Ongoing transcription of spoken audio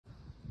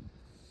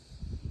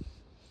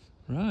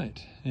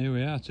Right, here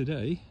we are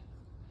today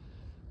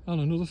on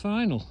another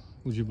final,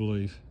 would you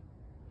believe?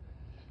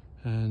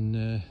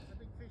 And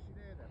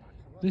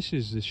this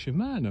is the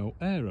Shimano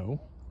Areo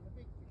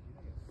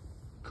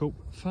Cup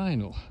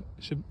final.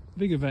 It's a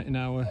big event in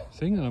our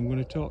thing, and I'm going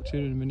to talk to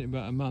you in a minute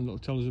about a man that will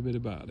tell us a bit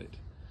about it.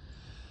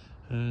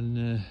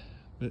 And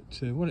but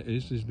what it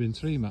is, there's been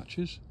 3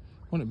 matches,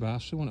 one at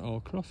Barca, one at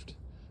Allcroft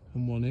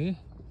and one here,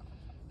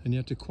 and you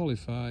had to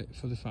qualify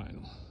for the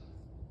final.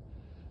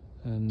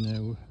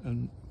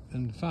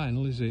 And the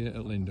final is here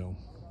at Lindholme.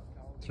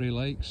 3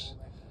 lakes,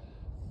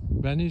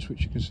 Benny's,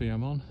 which you can see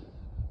I'm on,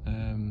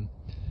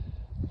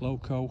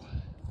 Loco,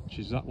 which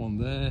is that one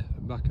there, at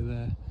the back of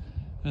there,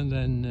 and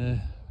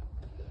then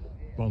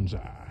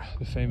Bonsar,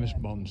 the famous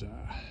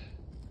Bonsar.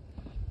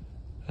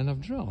 And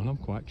I've drawn, I'm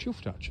quite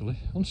chuffed actually.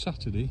 On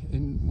Saturday,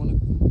 in one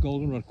of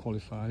Goldenrod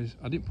qualifiers,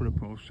 I didn't put a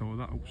post, so I was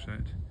that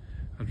upset.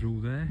 I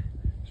drew there,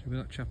 see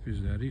where that chap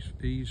is there,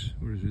 he's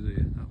where is he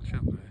there, that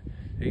chap there.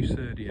 He's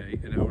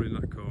 38 and I was in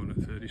that corner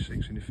at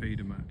 36 in a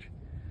feeder match.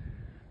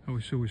 I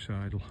was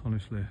suicidal,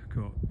 honestly.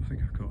 I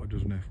think I caught a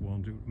dozen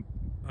F1s.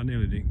 I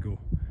nearly didn't go.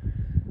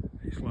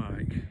 It's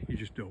like, you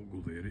just don't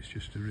go there, it's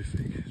just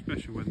horrific,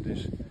 especially when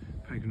this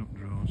peg's not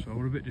drawn. So I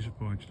was a bit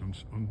disappointed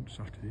on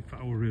Saturday. In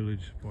fact, I was really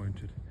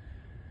disappointed.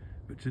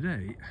 But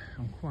today,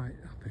 I'm quite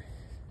happy.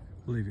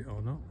 Believe it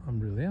or not, I'm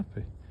really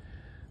happy.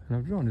 And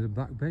I've drawn in the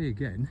back bay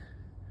again,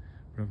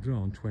 but I've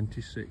drawn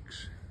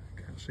 26.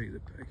 Can't see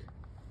the peg.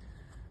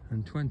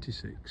 And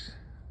 26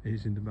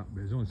 is in the back bay.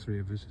 There's only 3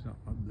 of us, that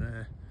one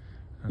there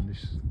and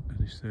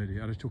this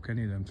 30. I'd have took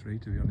any of them 3,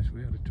 to be honest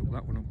with you. I'd have took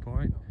that one up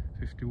point,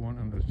 51,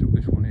 and I'd have took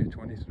this one here,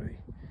 23.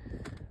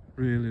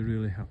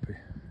 Really happy.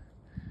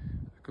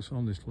 Because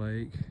on this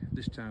lake,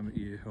 this time of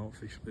year,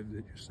 hawkfish live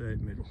there just there in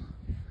the middle.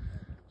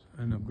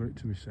 And I've got it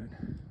to my set.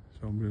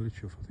 So I'm really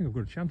chuffed. I think I've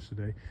got a chance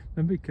today.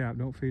 Them big carp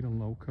don't feed on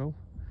Loco.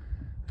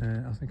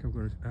 I think I've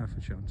got half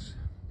a chance.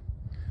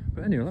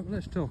 But anyway,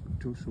 let's talk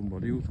to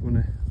somebody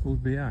who's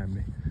behind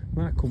me.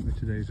 My company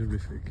today is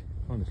horrific,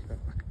 honestly.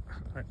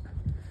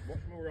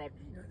 What's my rod?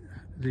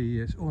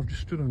 Oh, I've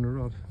just stood on a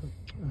rod.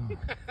 Oh.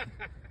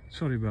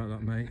 Sorry about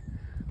that, mate.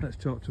 Let's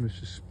talk to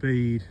Mr.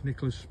 Speed,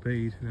 Nicholas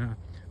Speed. Now,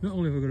 not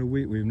only have I got a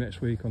week with him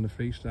next week on the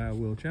Freestyle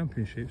World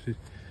Championships,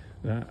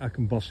 I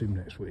can boss him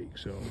next week.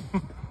 So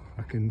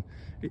I can.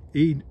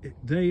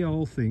 They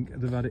all think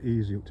they've had it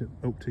easy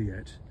up to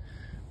yet,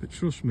 but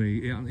trust me,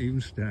 it hasn't even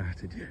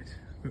started yet.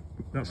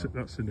 That's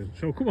the news.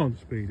 So come on,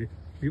 Speedy.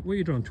 What are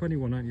you drawing?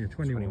 21, aren't you?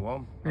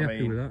 21. I happy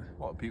mean, with that?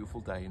 What a beautiful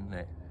day, isn't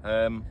it?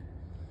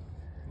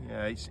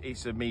 Yeah,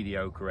 it's a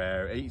mediocre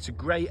area. It's a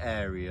great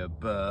area,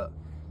 but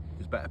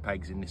there's better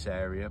pegs in this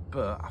area.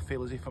 But I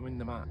feel as if I'm in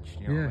the match.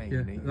 You know what I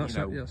mean? Yeah.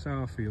 That's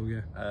how I feel.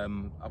 Yeah.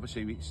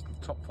 Obviously, it's the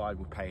top 5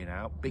 we're paying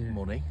out, big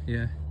money.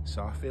 Yeah.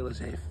 So I feel as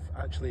if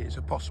actually it's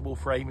a possible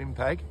framing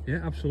peg.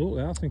 Yeah,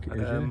 absolutely. I think it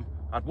is. Yeah.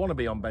 I'd want to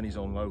be on Benny's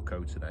on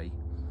Loco today.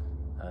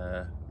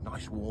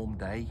 Nice warm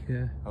day.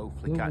 Yeah.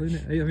 Hopefully lovely, catch.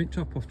 Isn't it? Are you having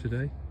top off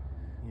today?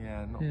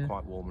 Yeah, not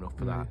quite warm enough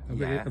for that. I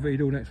bet you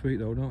do next week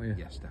though, don't you?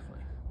 Yes, definitely.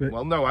 But,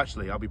 well, no,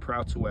 actually, I'll be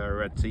proud to wear a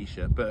red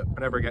t-shirt, but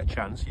whenever I get a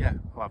chance, yeah,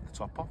 I'll have the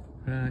top off.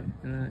 Right.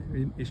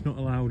 It's not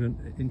allowed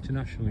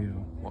internationally, you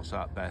know. What's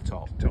that? Bare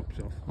top? Tops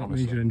off. That Honestly.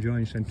 means you're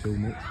enjoying said too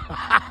much.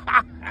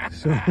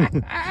 So,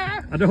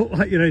 I don't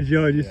like you're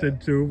enjoying you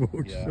said too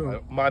much. Yeah.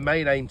 So. My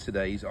main aim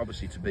today is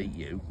obviously to beat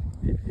you.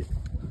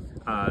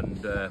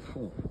 And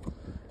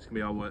it's going to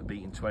be hard work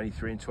beating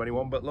 23 and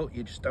 21, but look,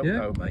 you just don't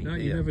know, mate. No,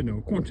 you never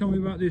know. Come on, tell me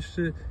about this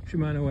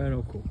Shimano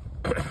Areo Cup.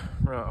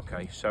 Right,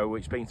 okay, so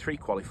it's been 3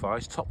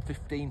 qualifiers, top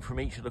 15 from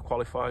each of the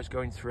qualifiers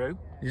going through.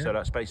 Yeah. So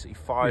that's basically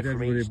 5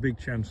 from each. A big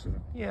chance of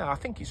that. Yeah, I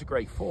think it's a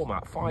great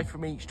format. 5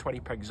 from each 20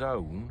 peg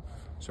zone.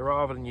 So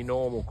rather than your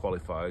normal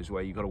qualifiers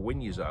where you've got to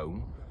win your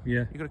zone,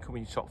 you've got to come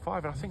in your top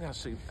 5. And I think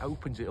that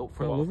opens it up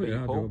for a lot of people. I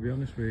love it, I'll be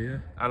honest with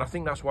you. And I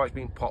think that's why it's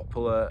been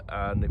popular.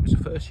 And it was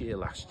the first year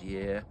last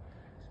year.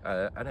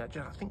 And I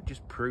think it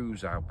just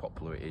proves how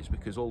popular it is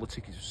because all the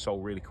tickets are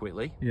sold really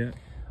quickly. Yeah.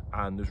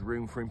 And there's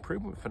room for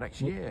improvement for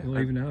next year. Well,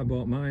 even I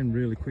bought mine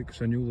really quick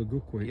because I knew they'd go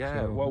quick.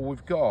 Yeah, so. well,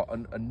 we've got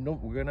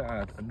we're going to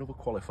add another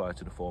qualifier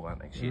to the format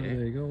next year.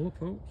 There you go, look,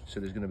 folks. So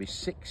there's going to be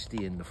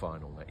 60 in the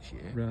final next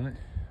year. Right.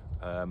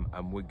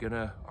 And we're going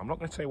to, I'm not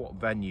going to tell you what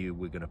venue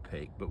we're going to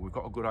pick, but we've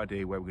got a good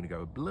idea where we're going to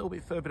go. A little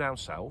bit further down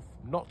south,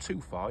 not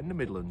too far, in the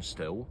Midlands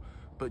still,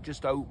 but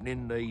just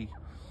opening the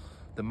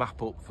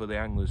map up for the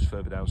anglers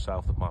further down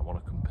south that might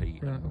want to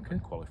compete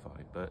and qualify.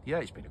 But yeah,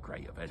 it's been a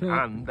great event.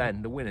 And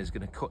then the winner's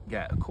going to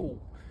get a cool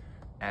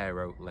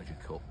Aero Leisure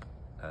Cup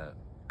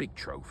big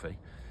trophy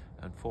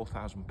and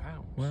 £4,000.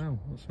 Wow,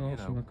 that's awesome. You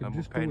know, I could and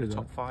just we're paying do the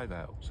that. top 5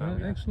 out. So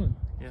right, excellent.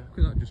 Yeah.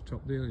 Look at that, just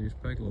top deal.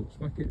 Just peg look.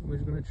 Smack it.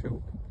 Where's it going to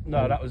choke?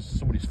 No, that was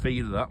somebody's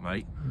feed of that,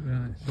 mate.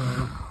 Right.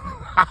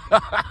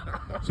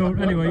 So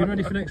anyway, you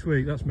ready for next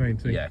week? That's the main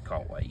thing. Yeah,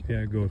 can't wait.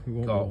 Yeah, good. We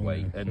won't Can't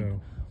wait. There,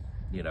 and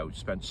you know,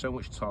 spent so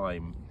much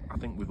time. I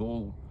think we've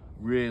all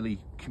really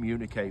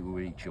communicated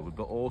with each other,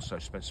 but also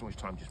spent so much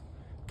time just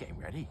getting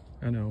ready.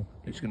 I know.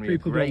 It's going to be a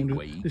great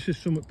week. This is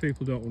something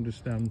people don't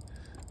understand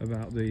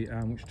about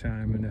how much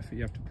time and effort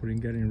you have to put in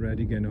getting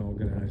ready, getting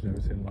organised and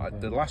everything like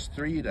that. The last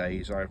 3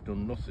 days I've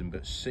done nothing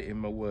but sit in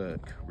my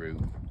work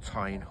room,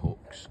 tying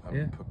hooks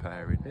and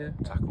preparing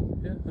tackle.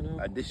 Yeah, I know.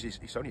 And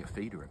it's only a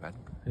feeder event.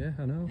 Yeah,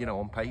 I know. You know,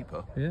 on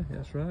paper. Yeah,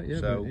 that's right. Yeah,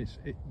 so,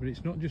 but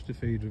it's not just a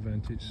feeder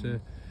event. It's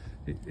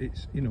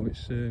you know,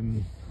 it's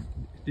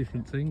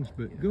different things.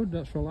 But good.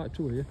 That's what I like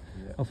to hear.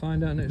 Yeah. I'll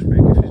find out next week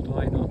if it's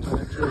light or not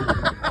next week.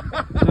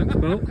 Thanks,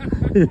 Bill.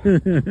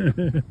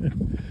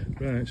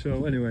 Right.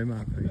 So anyway,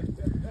 Marky.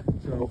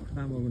 So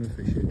how am I going to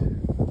fish it?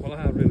 Well,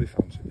 I really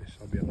fancy this.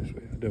 I'll be honest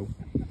with you. I do.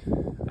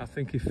 I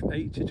think if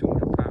 80 to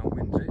 100 pound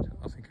wins it,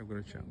 I think I've got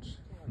a chance.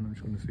 And I'm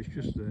just going to fish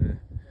just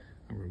there.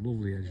 I've got a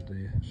lovely edge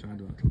there,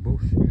 side of that little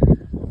bush.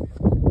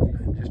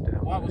 And just down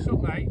there. What's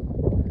up, mate?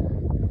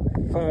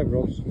 5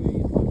 rods.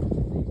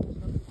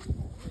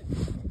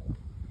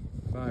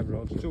 5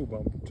 rods, 2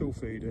 bomb, 2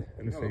 feeder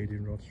and a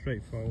feeding rod,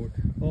 straightforward.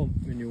 All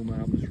my new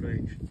marvellous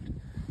range.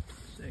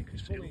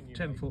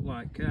 10 foot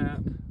light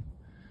carp.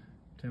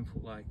 10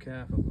 foot light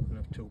carp. I've got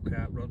enough 2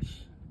 carp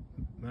rods,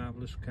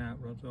 marvellous carp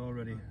rods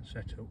already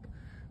set up,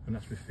 and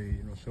that's my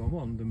feeding rod. So I'm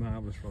on the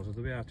marvellous rods.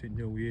 They'll be out in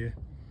New Year,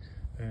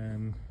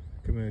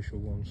 commercial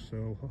ones.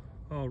 So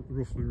all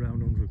roughly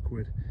around 100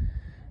 quid.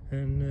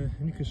 And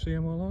you can see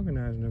I'm all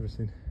organised and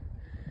everything.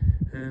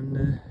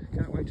 And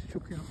can't wait to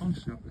chuck it out on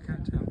stuff. I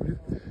can't tell you.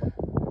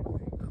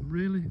 I'm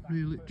really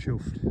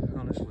chuffed,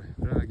 honestly.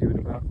 They're arguing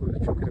about with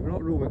the chucking. I've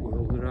got room at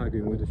Will, they're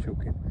arguing with the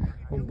chucking.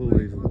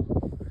 Unbelievable.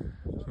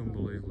 It's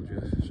unbelievable,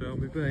 Jeff. So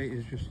my bait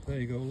is just, there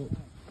you go, look.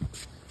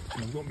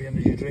 I've got my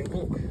energy drink,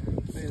 look.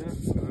 See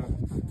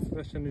that?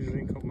 Best energy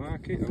drink on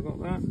market, I've got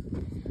that.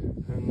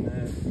 And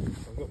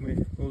I've got my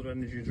other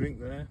energy drink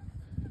there.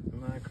 The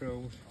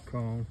micros,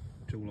 corn,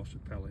 2 lots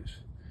of pellets.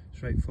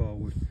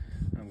 Straightforward.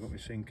 I've got my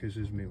sinkers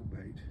as milk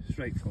bait,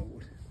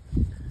 straightforward.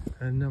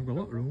 And I've got a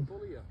lot of room,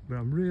 but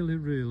I'm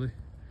really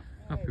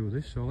happy with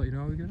this, so I'll let you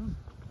know how we get on.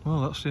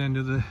 Well, that's the end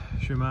of the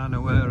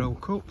Shimano Areo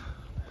Cup.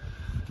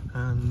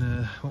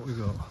 And what we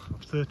got?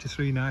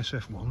 33 nice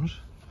F1s.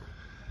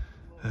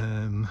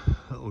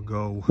 That'll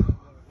go,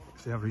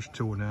 if they average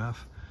 2.5.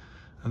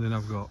 And then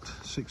I've got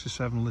 6 or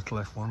 7 little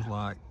F1s,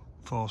 like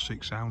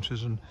 4-6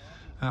 ounces, and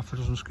half a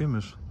dozen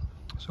skimmers.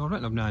 So I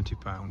reckon I've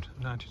 £90,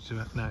 90 to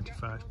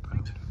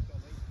 £95.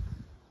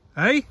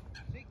 Hey?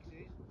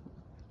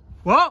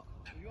 What?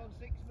 You on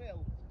 6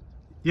 mil?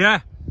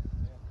 Yeah.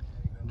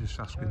 I'm just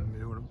asking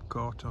me what I'm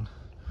caught on.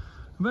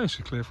 And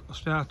basically, I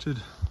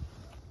started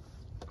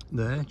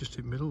there, just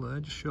in the middle there,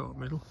 just short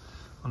middle,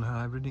 on a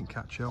hybrid, didn't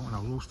catch out, and I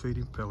was loose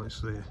feeding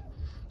pellets there,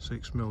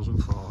 6 mils and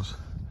 4s.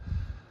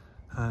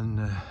 And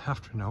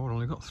after an hour, I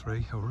only got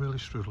 3. I was really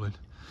struggling.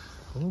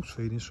 I was loose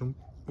feeding some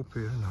up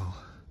here and all.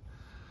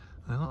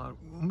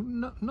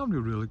 And nobody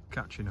really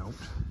catching out.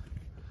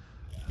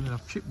 And then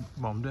I've chip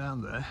bomb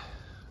down there,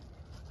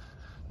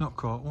 not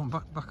caught one,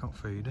 back on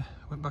feeder,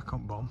 went back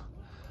on bomb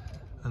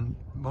and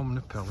bombing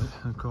a pellet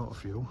and caught a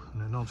few,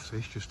 and an odd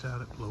fish just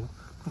out at blue,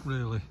 couldn't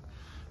really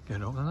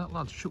get up. And that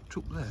lad's chucked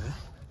up there,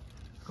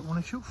 got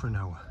one chuck for an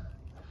hour,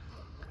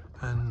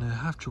 and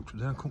I've chucked it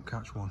there and couldn't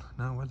catch one.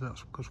 Now whether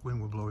that's because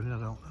wind were blowing in, I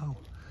don't know.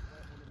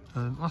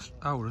 And last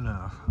hour and a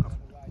half I've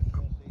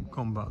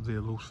gone back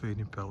there loose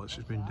feeding pellets.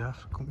 It's been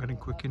daft, couldn't get in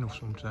quick enough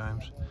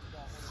sometimes.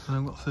 And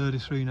I've got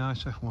 33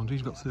 nice F1s,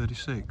 he's got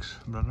 36,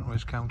 but I don't know if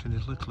he's counting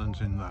his little ones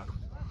in that.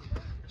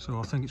 So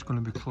I think it's going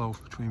to be close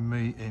between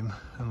me, him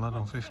and lad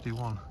on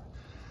 51.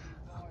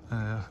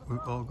 We've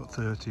all got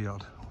 30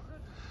 odd.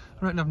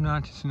 I reckon I've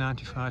 90 to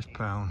 95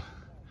 pound.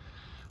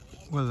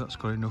 Whether that's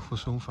got enough we'll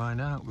soon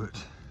find out,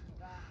 but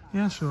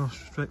yeah, so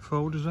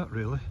straightforward as that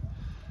really.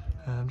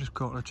 I've just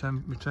caught my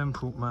 10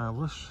 foot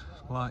marvellous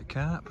light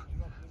carp,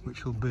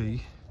 which will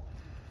be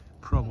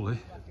probably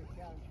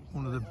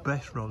one of the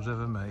best rods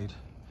ever made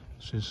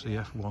since the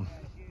F1.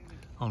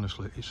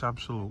 Honestly, it's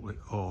absolutely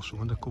awesome.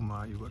 When they come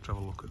out, you've got to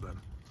have a look at them.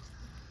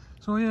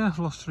 So yeah, I've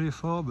lost 3 or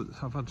 4, but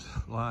I've had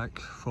like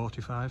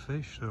 45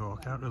 fish, so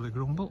I can't really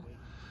grumble.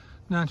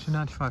 90 to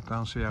 95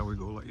 pounds, see how we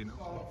go, let you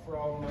know.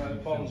 From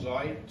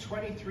Bonsai,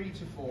 23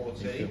 to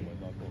 40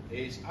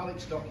 is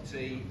Alex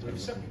Doherty with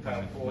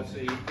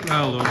 £70.40.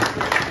 Well done.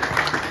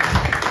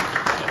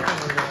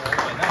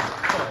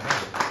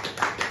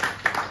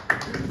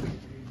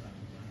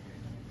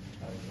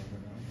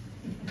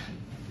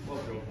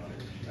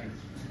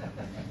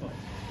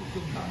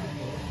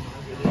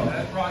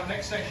 Right,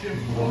 next section,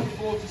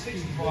 44 to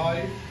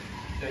 65,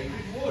 David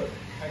Wood.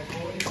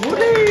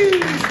 Woody!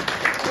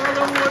 Well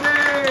done, Woody!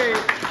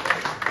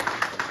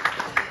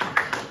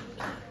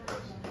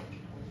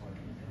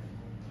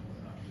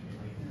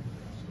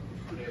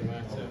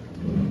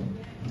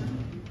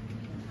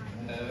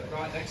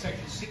 Right, next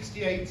section,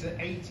 68 to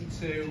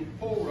 82,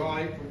 Paul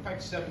Wright from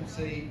Peg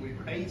 70 with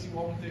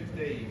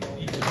 81.15.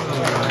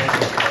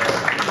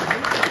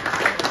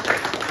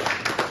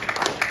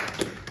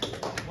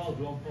 Well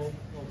done, Paul.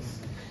 Well done.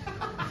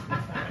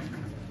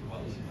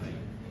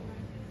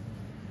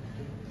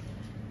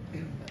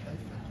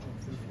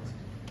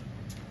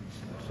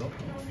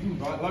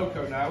 Right,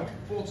 loco now,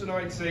 4 to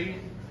 19.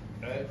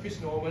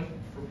 Chris Norman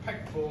from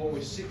peg 4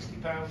 with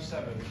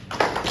 £60.7.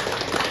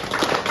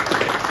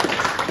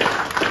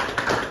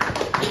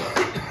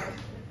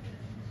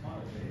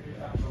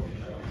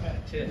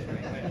 Cheers, mate.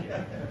 Thank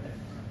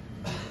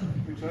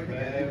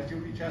you.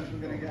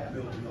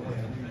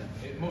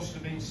 It must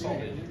have been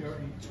solid.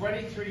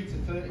 23 to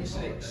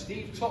 36.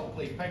 Steve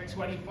Topley, peg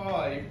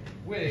 25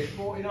 with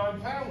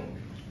 £49.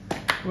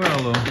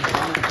 Well done.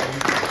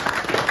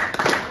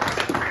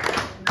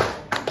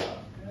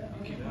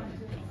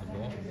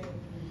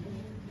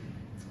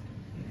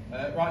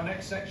 Right,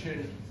 next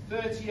section,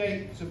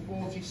 38 to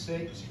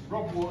 46.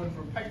 Rob Warren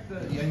from peg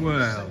 38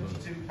 Well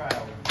with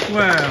 £72.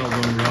 Well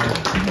done, Rob.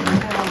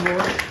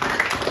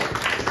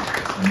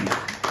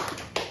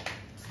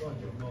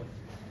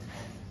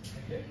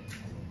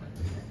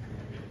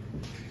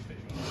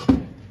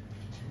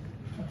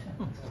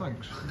 Oh,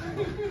 thanks.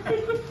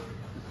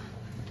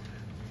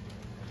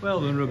 Well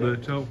done,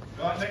 Roberto.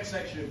 Right, next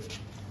section,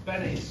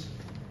 Benny's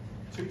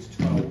 2 to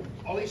 12.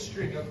 Ollie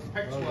Stringer from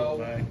peg 12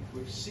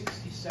 with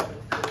 67.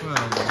 Well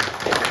done.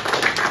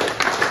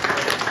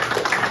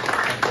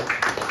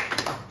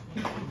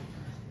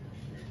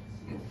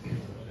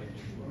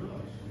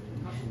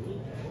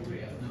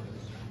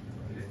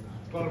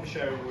 Well, I'm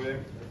sharing with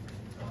him.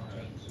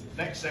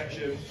 Next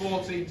section,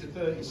 14 to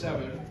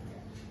 37.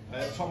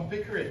 Tom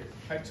Pickering,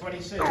 peg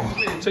 26.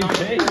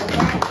 TP.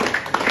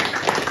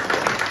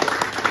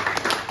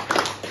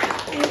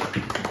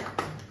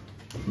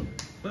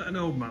 Let an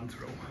old man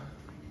throw.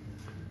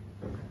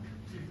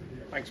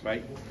 Thanks,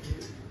 mate.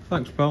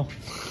 Thanks, pal.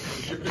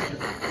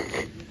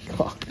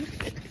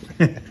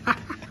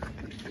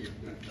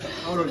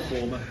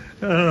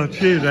 Oh,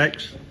 cheers,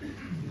 X.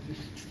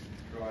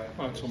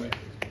 Right, Tommy.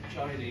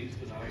 Chinese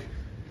tonight.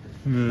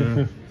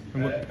 Yeah.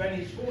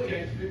 Benny's 48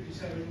 to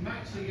 57.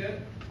 Max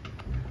Egan,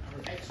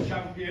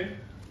 ex-champion.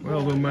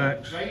 Well done,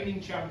 Max.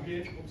 Reigning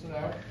champion up to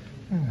now.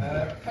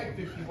 Peg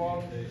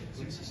 51,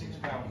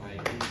 £66, mate.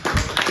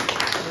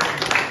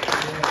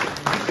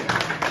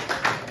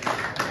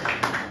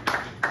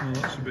 Well,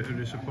 that's a bit of a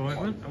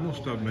disappointment, I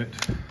must admit.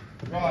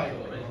 Right.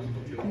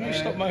 Can you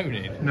stop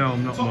moaning? No,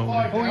 I'm not Top moaning.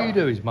 five All now. you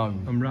do is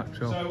moan. I'm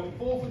racked up. So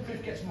 4th and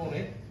 5th gets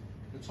money.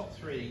 The top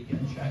 3 get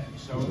checked.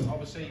 So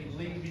obviously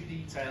leave your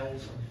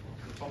details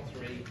for the top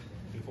 3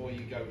 before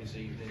you go this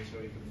evening, so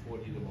you can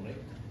afford you the money.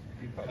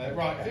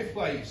 Right, 5th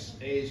place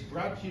is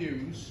Brad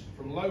Hughes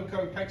from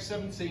Loco, peg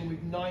 17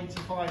 with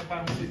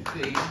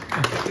 £95.15.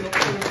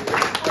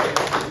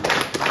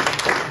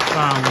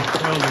 Well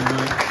done,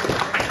 mate.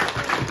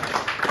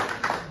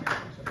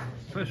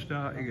 First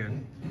start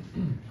again.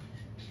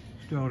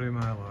 Story of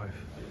my life.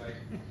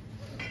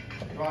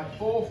 Right,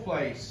 4th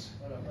place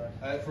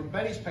from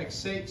Benny's peg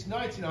 6,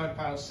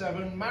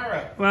 £99.7.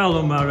 Mara. Well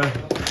done, Mara.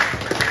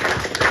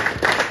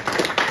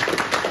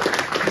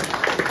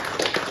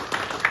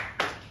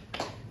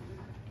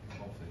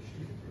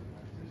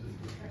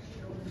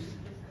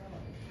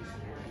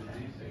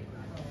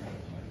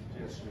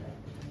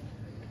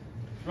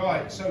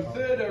 Right, so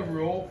 3rd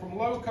overall from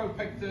Loco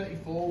peg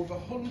 34 with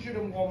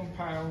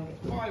 £101,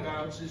 5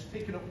 ounces,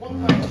 picking up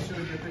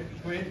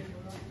 £1,250.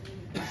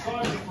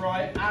 Simon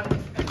Fry and Tackle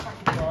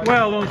Fry.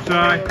 Well done, Si.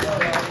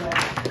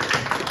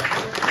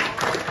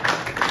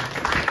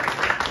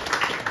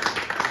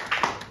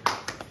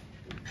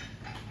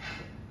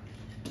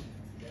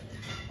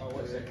 Oh,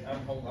 wait a sec, and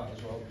hold that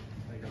as well.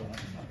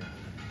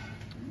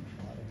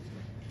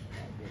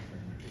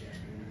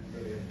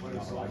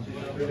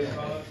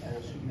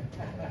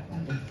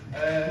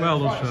 Well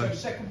done, right, sir.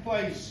 so 2nd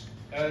place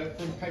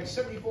from peg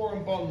 74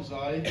 on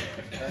Bonsai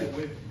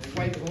with a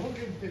weight of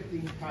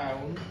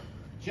 £115.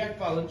 Jeff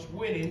Balance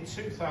winning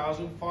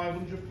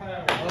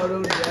 £2,500. Well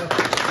done, Jeff.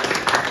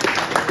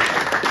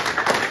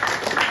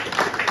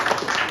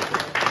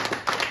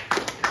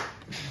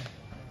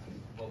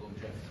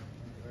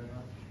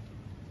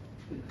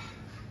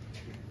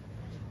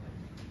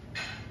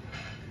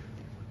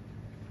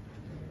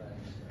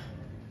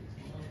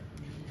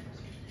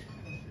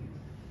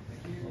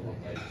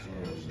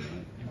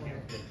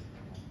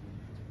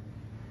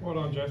 Well done, Jeff. Well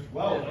done, Jeff.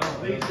 Well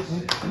done. These are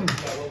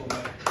well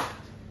done,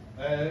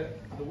 mate.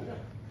 The winner.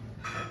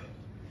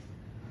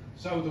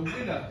 So the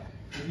winner,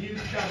 the new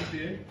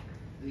champion,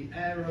 the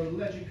Aero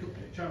Legend Cup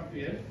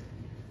champion,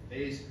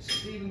 is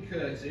Stephen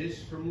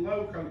Curtis from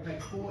Loco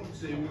peg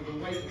 42 with a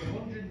weight of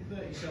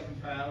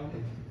 £137,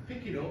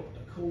 picking up a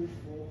cool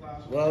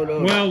 £4,000. Well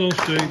done. Well done,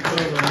 Steve. Well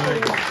done,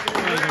 mate.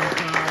 Well done,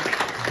 pal.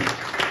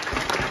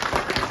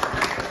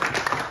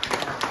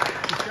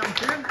 The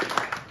champion.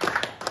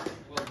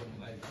 Well done,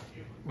 mate.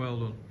 Well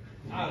done.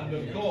 And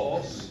of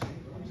course,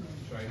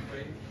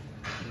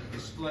 the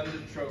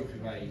splendid trophy,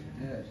 mate.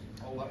 Yes.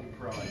 All that with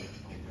pride.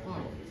 Well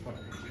done,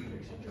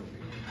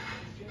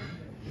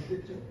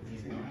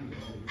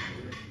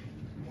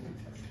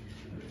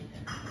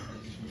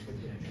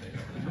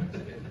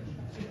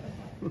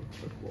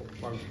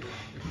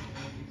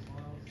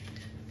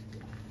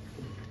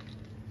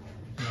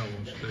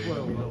 Steve.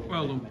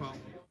 Well done, pal.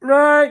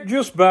 Right,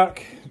 just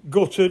back.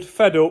 Gutted,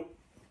 fed up.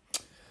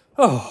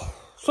 Oh,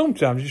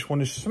 sometimes you just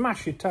want to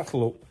smash your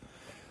tackle up.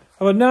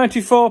 I've had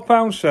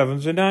 £94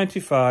 sevens, a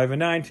 95, a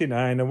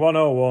 99, a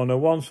 101, a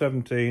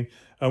 117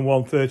 and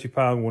one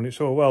 £30 one.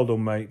 It's all well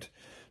done, mate.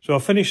 So I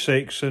finished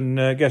 6 and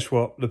guess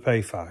what? They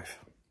pay 5.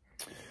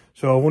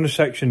 So I won a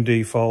section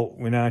default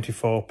with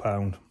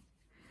 £94.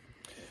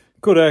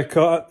 Good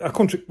haircut. I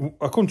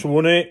couldn't have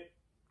won it.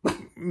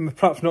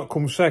 Perhaps not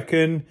come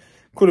second.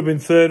 Could have been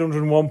third,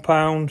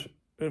 £101.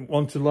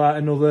 Wanted like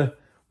another,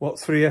 what,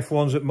 3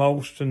 F1s at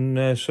most.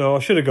 And so I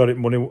should have got it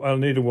money. I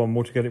needed one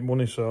more to get it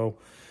money. So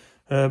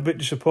a bit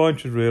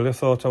disappointed, really. I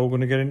thought I was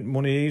going to get it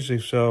money easy.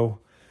 So,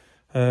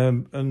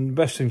 and the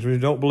best thing is we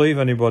don't believe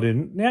anybody.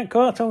 They ain't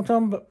caught out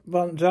on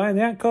Van Dyne.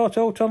 They ain't caught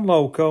out on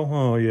Loco.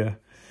 Oh, yeah.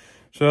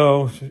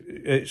 So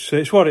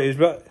it's what it is.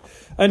 But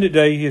end of the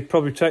day, you'd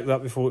probably take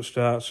that before it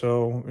starts.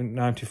 So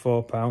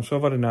 £94. So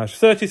I've had a nice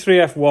 33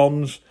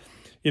 F1s,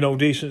 you know,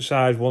 decent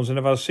sized ones, and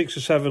I've had 6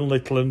 or 7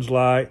 little ones,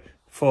 like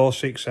 4,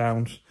 6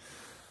 ounce,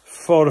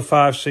 4 or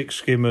 5, 6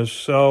 skimmers.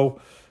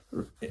 So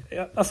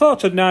I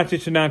thought at 90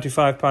 to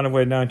 £95 I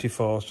weighed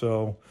 94.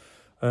 So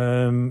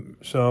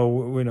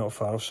we're not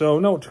far. So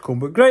no to come,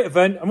 but great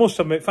event. I must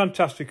admit,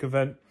 fantastic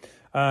event.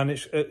 And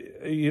it's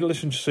you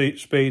listen to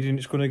speeding,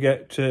 it's going to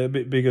get a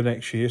bit bigger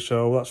next year.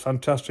 So that's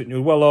fantastic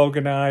news. Well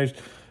organised.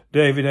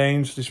 David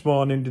Haynes this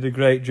morning did a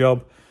great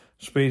job.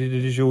 Speedy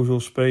did his usual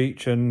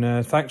speech,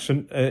 and thanks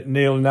to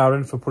Neil and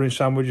Aaron for putting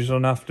sandwiches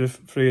on after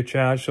free of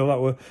charge. So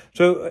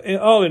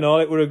all in all,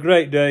 it was a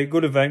great day,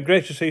 good event.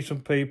 Great to see some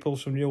people,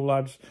 some new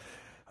lads.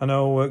 I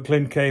know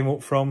Glyn came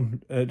up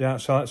from down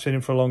south, seen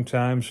him for a long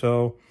time.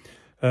 So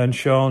and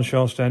Sean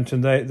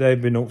Stenton,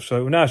 they've been up. So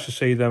it was nice to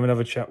see them and have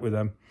a chat with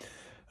them.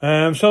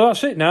 So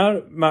that's it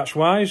now,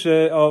 match-wise,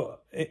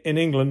 in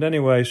England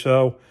anyway.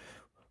 So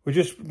we're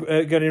just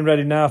getting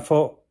ready now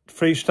for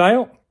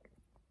freestyle.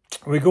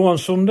 We go on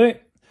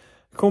Sunday,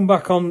 come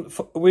back on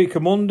a week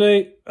of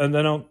Monday, and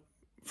then on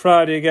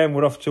Friday again,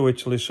 we're off to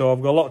Italy. So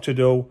I've got a lot to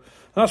do.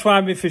 That's why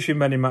I've been fishing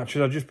many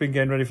matches. I've just been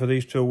getting ready for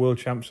these 2 World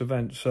Champs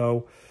events.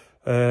 So,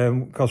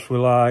 because we're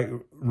like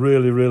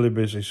really, really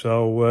busy.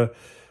 So,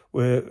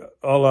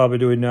 all I'll be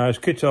doing now is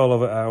kit all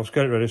over the house,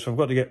 get it ready. So I've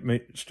got to get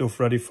my stuff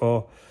ready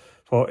for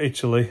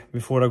Italy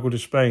before I go to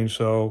Spain.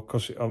 So,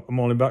 because I'm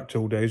only back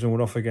 2 days and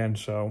we're off again.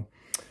 So,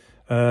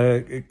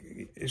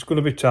 it's going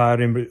to be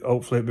tiring, but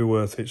hopefully it'll be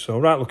worth it. So,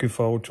 right, looking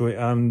forward to it.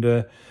 And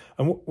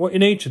what you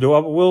need to do, I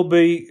will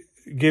be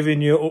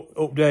giving you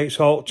updates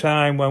all the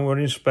time when we're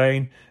in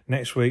Spain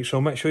next week. So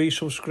make sure you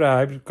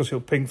subscribe, because it'll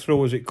ping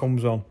through as it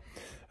comes on.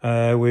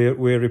 We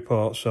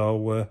report.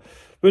 So,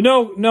 but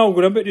no,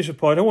 good. I'm a bit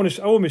disappointed. I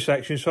want my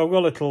section, so I've got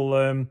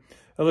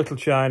a little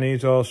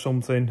Chinese or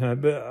something.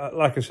 But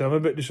like I said, I'm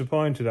a bit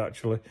disappointed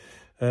actually.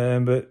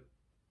 But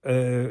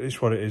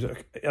it's what it is.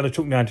 And I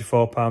took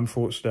 £94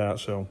 before it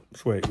starts, so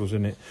that's the way it goes,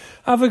 isn't it?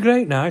 Have a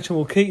great night, and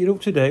we'll keep you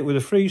up to date with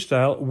the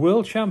Freestyle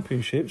World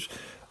Championships,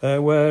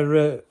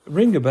 where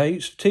Ringer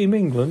Baits, Team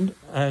England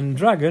and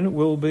Dragon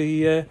will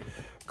be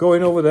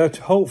going over there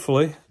to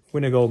hopefully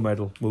win a gold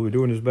medal. We'll be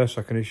doing his best,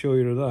 I can assure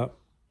you of that.